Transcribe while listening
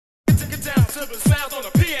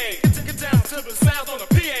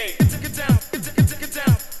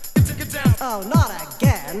Oh, not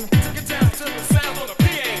again.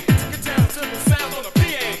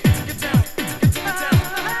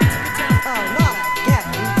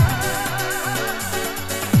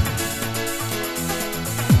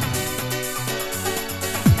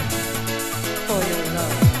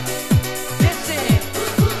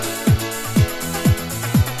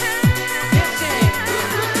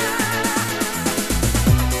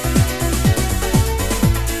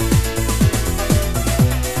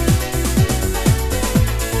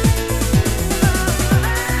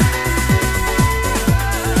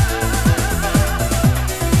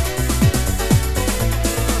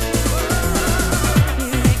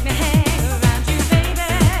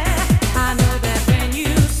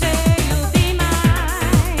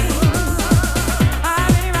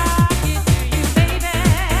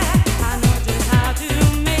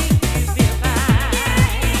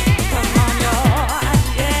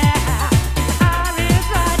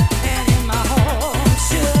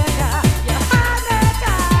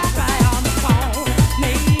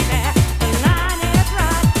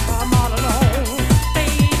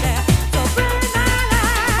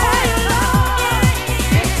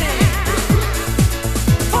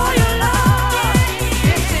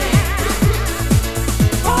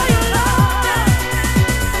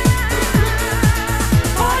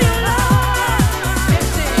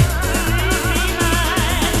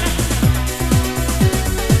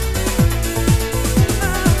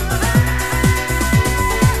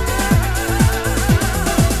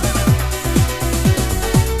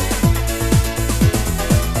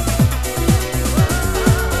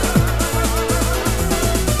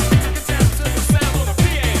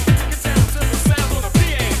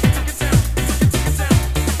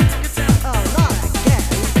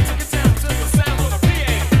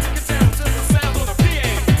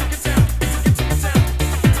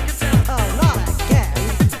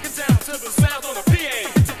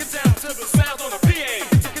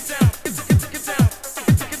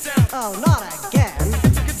 Oh, not again.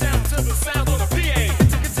 Take it down to the sound on the PA.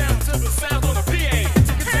 Take it down to the sound on the PA.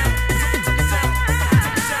 Take it down, take it down, take it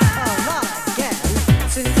down. Oh, not again.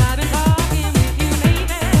 Since I've been talking with you,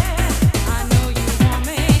 baby, I know you want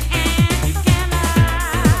me and you can't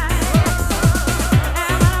lie.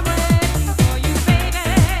 And I'm waiting for you, baby.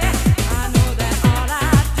 I know that all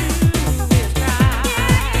I do is cry.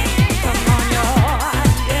 Come on,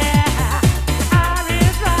 yeah, I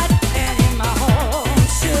is right, and in my home,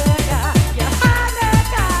 sugar, you hide that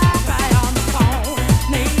guy right on the phone,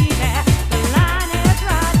 maybe the line is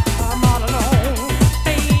right, I'm all alone,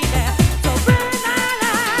 baby, so bring my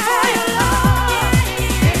life for your love,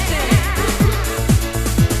 it's it,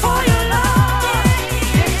 for your love,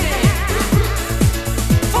 it's it,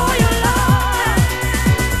 for your love,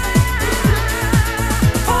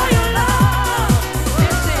 for your love,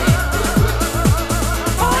 it's it,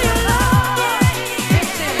 for your love,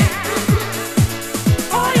 it's it,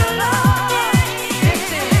 for your love,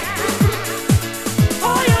 it's it,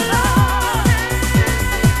 for your love,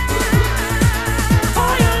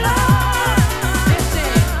 for your love, it's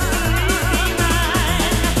it,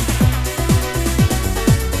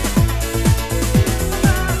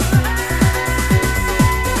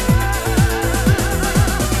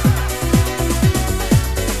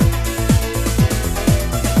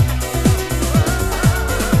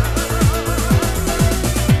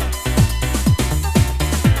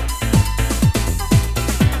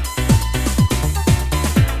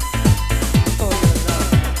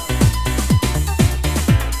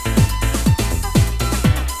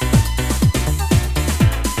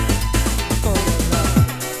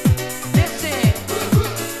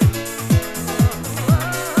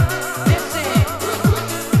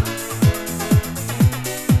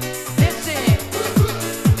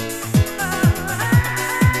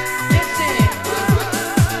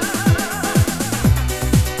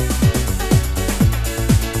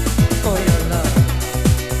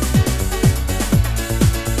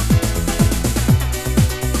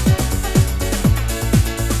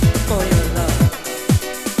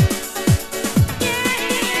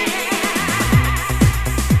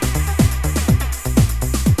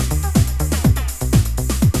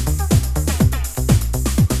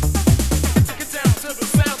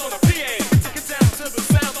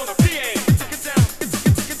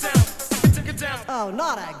 Oh,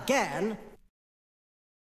 not again.